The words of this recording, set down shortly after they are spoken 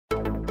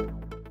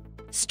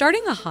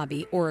Starting a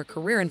hobby or a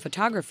career in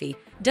photography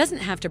doesn't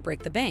have to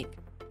break the bank.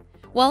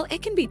 While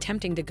it can be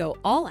tempting to go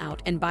all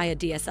out and buy a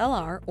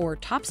DSLR or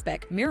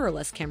top-spec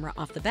mirrorless camera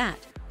off the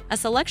bat, a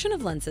selection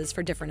of lenses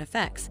for different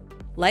effects,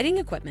 lighting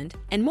equipment,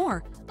 and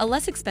more, a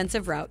less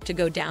expensive route to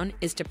go down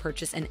is to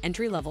purchase an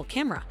entry-level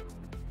camera.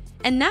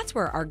 And that's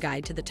where our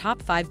guide to the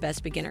top 5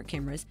 best beginner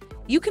cameras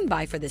you can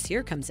buy for this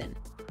year comes in.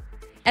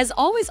 As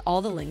always,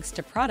 all the links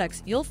to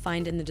products you'll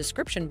find in the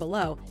description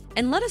below,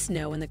 and let us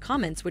know in the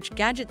comments which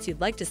gadgets you'd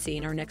like to see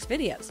in our next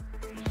videos.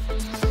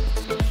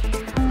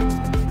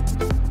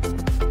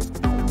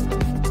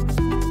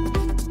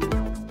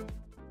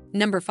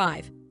 Number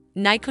 5.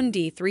 Nikon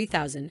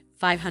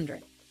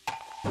D3500.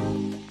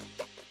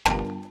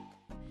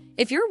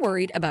 If you're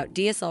worried about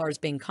DSLRs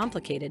being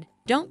complicated,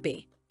 don't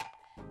be.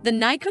 The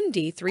Nikon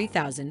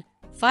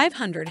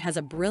D3500 has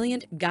a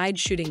brilliant guide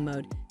shooting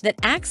mode that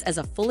acts as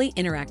a fully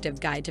interactive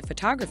guide to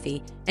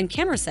photography and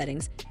camera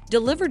settings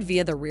delivered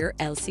via the rear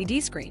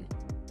LCD screen.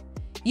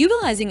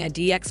 Utilizing a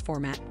DX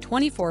format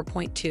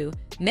 24.2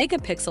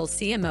 megapixel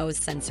CMOS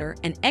sensor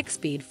and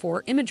X-Speed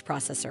 4 image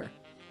processor,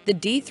 the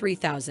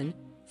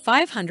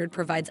D3500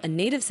 provides a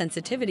native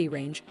sensitivity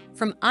range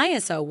from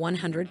ISO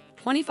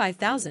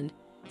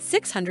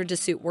 125,600 to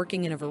suit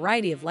working in a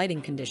variety of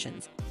lighting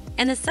conditions,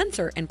 and the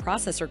sensor and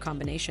processor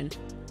combination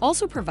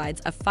also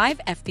provides a 5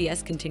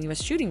 FPS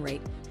continuous shooting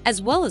rate,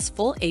 as well as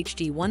full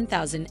HD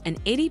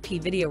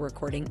 1080p video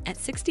recording at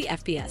 60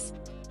 FPS.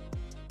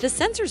 The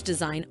sensor's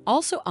design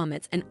also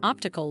omits an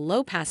optical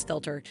low-pass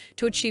filter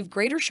to achieve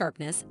greater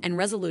sharpness and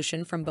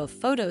resolution from both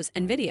photos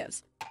and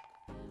videos.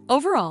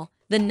 Overall,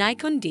 the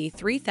Nikon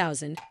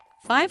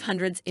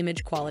D3500's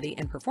image quality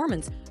and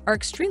performance are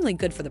extremely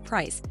good for the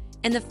price,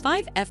 and the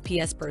 5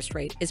 FPS burst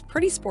rate is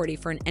pretty sporty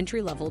for an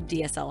entry-level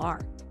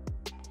DSLR.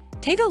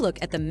 Take a look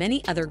at the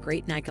many other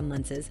great Nikon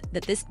lenses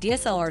that this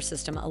DSLR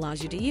system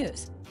allows you to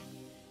use.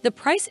 The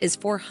price is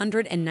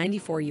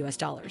 $494 US.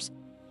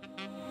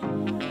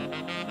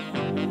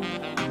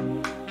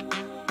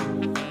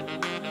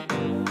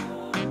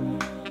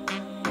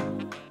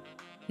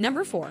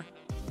 Number 4.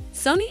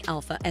 Sony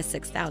Alpha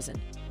A6000.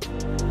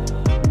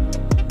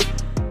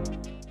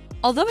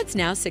 Although it's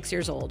now 6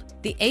 years old,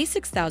 the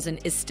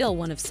A6000 is still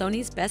one of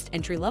Sony's best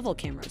entry-level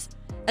cameras,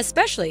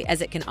 especially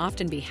as it can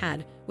often be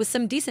had with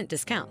some decent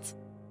discounts.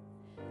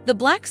 The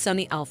black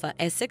Sony Alpha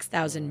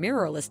A6000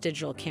 mirrorless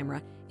digital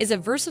camera is a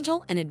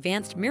versatile and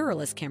advanced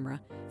mirrorless camera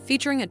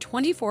featuring a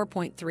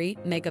 24.3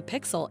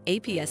 megapixel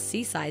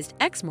APS-C-sized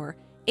Exmor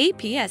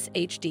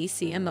APS-HD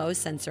CMOS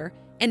sensor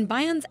and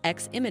Bionz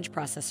X image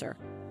processor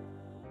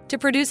to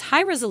produce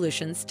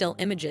high-resolution still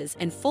images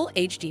and full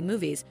HD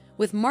movies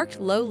with marked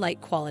low light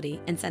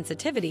quality and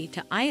sensitivity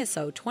to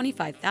ISO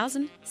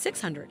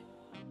 25600.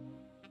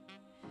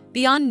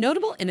 Beyond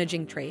notable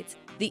imaging traits,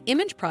 the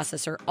image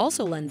processor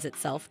also lends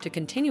itself to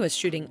continuous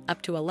shooting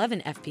up to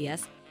 11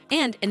 FPS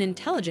and an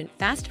intelligent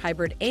fast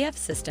hybrid AF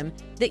system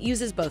that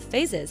uses both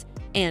phases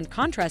and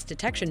contrast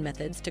detection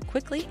methods to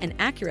quickly and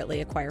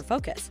accurately acquire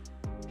focus.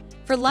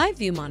 For live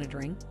view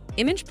monitoring,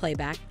 image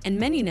playback, and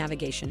menu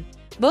navigation,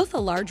 both a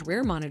large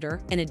rear monitor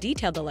and a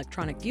detailed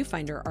electronic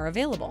viewfinder are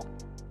available.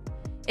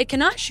 It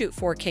cannot shoot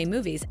 4K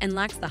movies and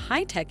lacks the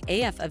high-tech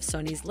AF of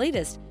Sony's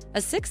latest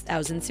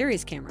A6000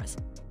 series cameras.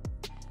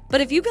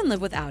 But if you can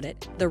live without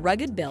it, the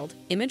rugged build,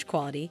 image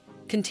quality,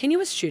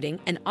 continuous shooting,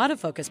 and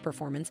autofocus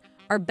performance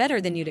are better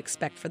than you'd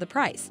expect for the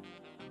price.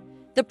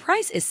 The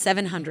price is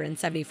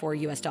 $774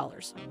 US.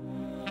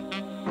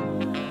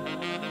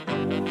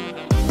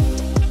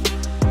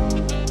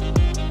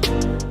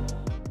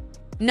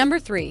 Number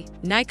 3.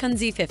 Nikon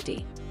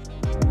Z50.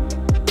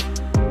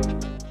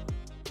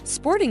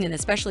 Sporting an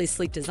especially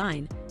sleek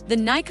design, the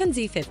Nikon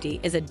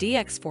Z50 is a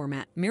DX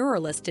format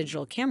mirrorless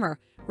digital camera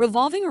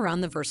revolving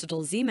around the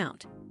versatile Z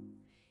mount.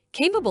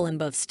 Capable in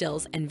both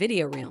stills and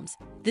video realms,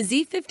 the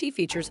Z50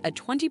 features a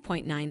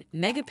 20.9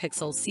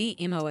 megapixel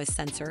CMOS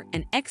sensor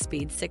and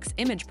X-Speed 6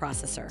 image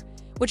processor,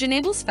 which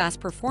enables fast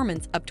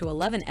performance up to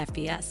 11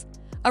 FPS,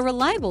 a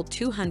reliable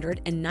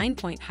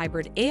 209-point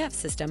hybrid AF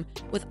system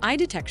with eye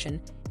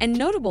detection, and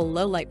notable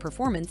low-light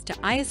performance to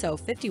ISO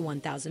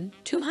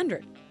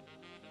 51200.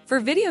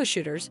 For video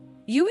shooters,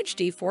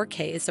 UHD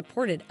 4K is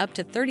supported up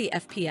to 30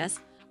 FPS,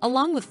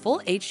 along with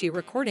full HD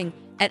recording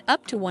at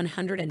up to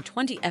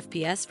 120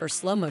 FPS for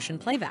slow-motion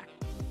playback.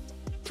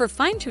 For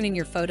fine-tuning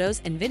your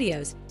photos and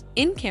videos,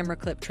 in-camera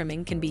clip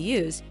trimming can be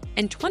used,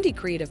 and 20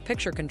 creative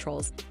picture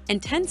controls and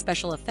 10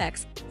 special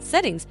effects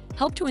settings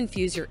help to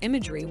infuse your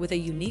imagery with a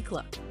unique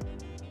look.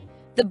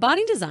 The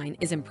body design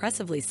is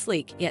impressively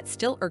sleek yet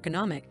still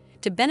ergonomic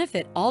to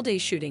benefit all-day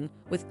shooting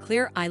with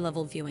clear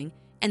eye-level viewing,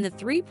 and the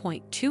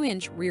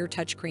 3.2-inch rear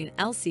touchscreen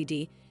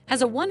LCD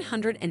has a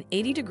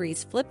 180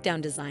 degrees flip-down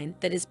design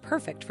that is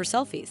perfect for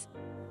selfies.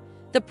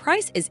 The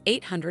price is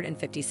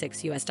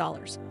 $856 US.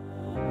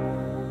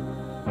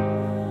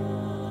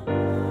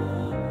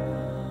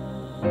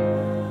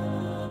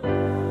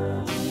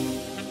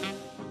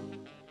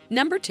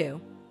 Number 2.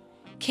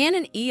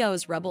 Canon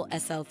EOS Rebel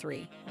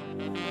SL3.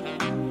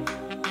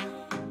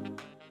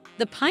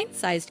 The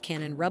pint-sized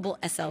Canon Rebel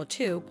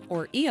SL2,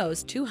 or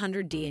EOS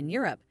 200D in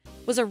Europe,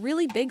 was a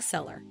really big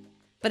seller,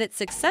 but its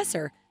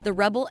successor, the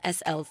Rebel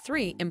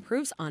SL3,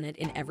 improves on it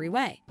in every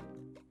way.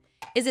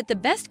 Is it the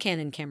best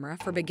Canon camera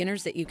for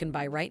beginners that you can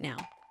buy right now?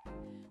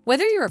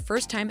 Whether you're a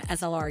first-time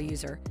SLR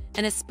user,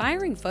 an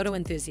aspiring photo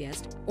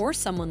enthusiast, or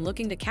someone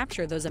looking to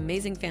capture those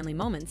amazing family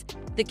moments,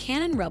 the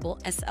Canon Rebel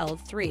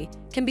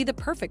SL3 can be the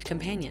perfect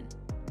companion.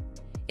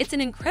 It's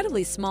an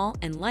incredibly small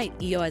and light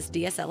EOS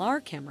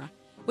DSLR camera,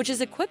 which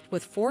is equipped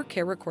with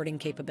 4K recording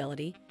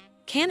capability,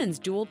 Canon's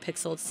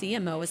dual-pixel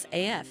CMOS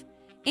AF,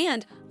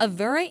 and a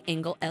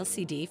Vari-angle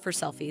LCD for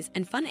selfies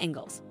and fun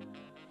angles.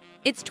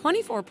 Its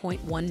 24.1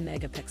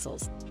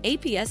 megapixels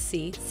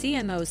APS-C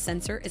CMOS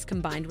sensor is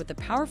combined with the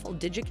powerful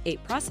Digic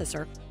 8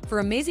 processor for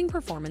amazing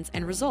performance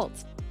and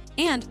results.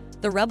 And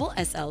the Rebel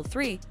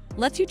SL3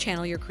 lets you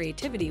channel your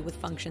creativity with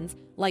functions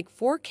like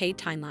 4K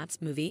time-lapse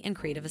movie and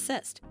Creative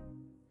Assist.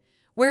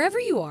 Wherever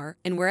you are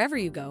and wherever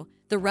you go,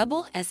 the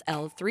Rebel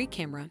SL3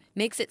 camera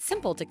makes it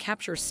simple to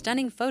capture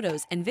stunning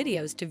photos and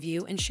videos to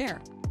view and share.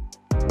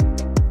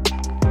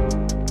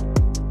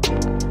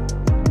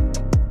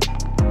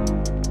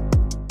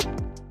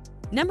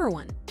 Number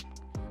 1.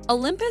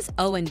 Olympus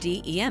OND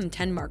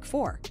EM10 Mark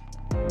IV.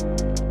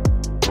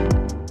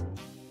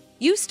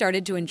 You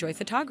started to enjoy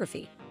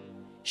photography.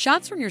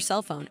 Shots from your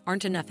cell phone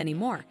aren't enough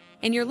anymore,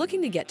 and you're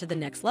looking to get to the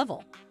next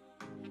level.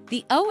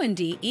 The OND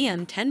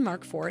EM10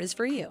 Mark IV is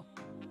for you.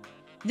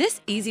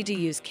 This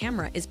easy-to-use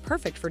camera is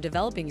perfect for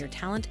developing your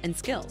talent and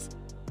skills.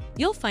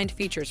 You'll find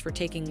features for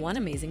taking one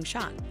amazing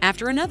shot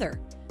after another.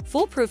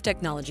 Foolproof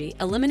technology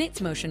eliminates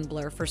motion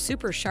blur for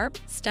super sharp,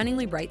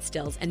 stunningly bright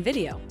stills and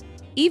video,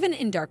 even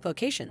in dark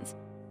locations.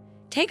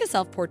 Take a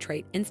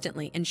self-portrait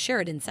instantly and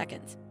share it in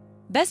seconds.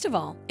 Best of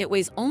all, it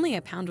weighs only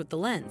a pound with the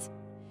lens.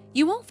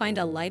 You won't find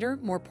a lighter,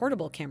 more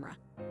portable camera.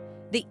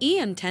 The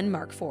EM10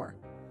 Mark IV.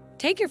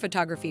 Take your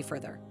photography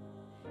further.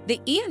 The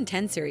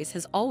EM10 series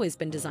has always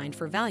been designed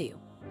for value,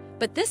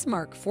 but this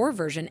Mark IV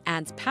version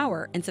adds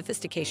power and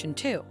sophistication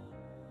too.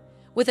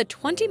 With a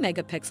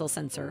 20-megapixel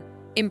sensor,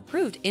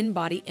 improved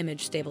in-body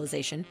image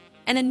stabilization,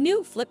 and a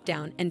new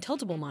flip-down and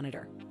tiltable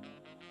monitor.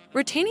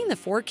 Retaining the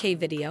 4K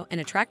video and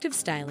attractive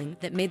styling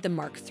that made the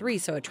Mark III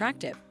so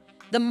attractive,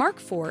 the Mark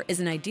IV is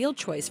an ideal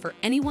choice for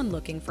anyone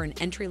looking for an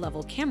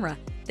entry-level camera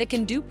that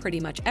can do pretty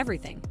much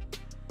everything.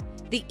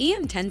 The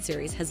EM10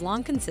 series has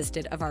long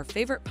consisted of our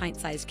favorite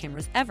pint-sized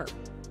cameras ever,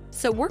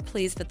 so we're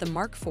pleased that the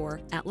Mark IV,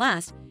 at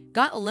last,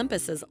 got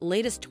Olympus's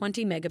latest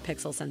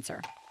 20-megapixel sensor.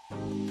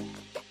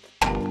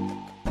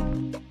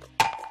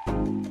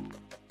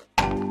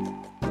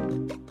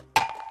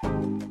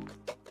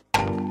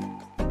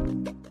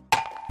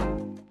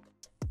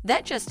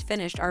 That just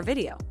finished our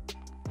video.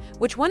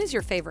 Which one is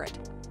your favorite?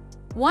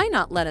 Why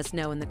not let us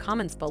know in the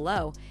comments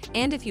below,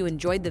 and if you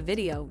enjoyed the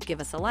video, give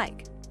us a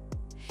like.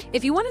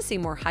 If you want to see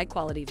more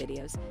high-quality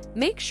videos,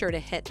 make sure to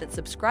hit that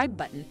subscribe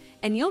button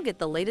and you'll get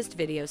the latest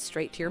videos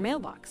straight to your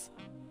mailbox.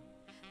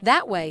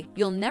 That way,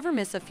 you'll never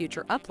miss a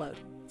future upload.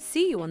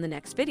 See you on the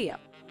next video.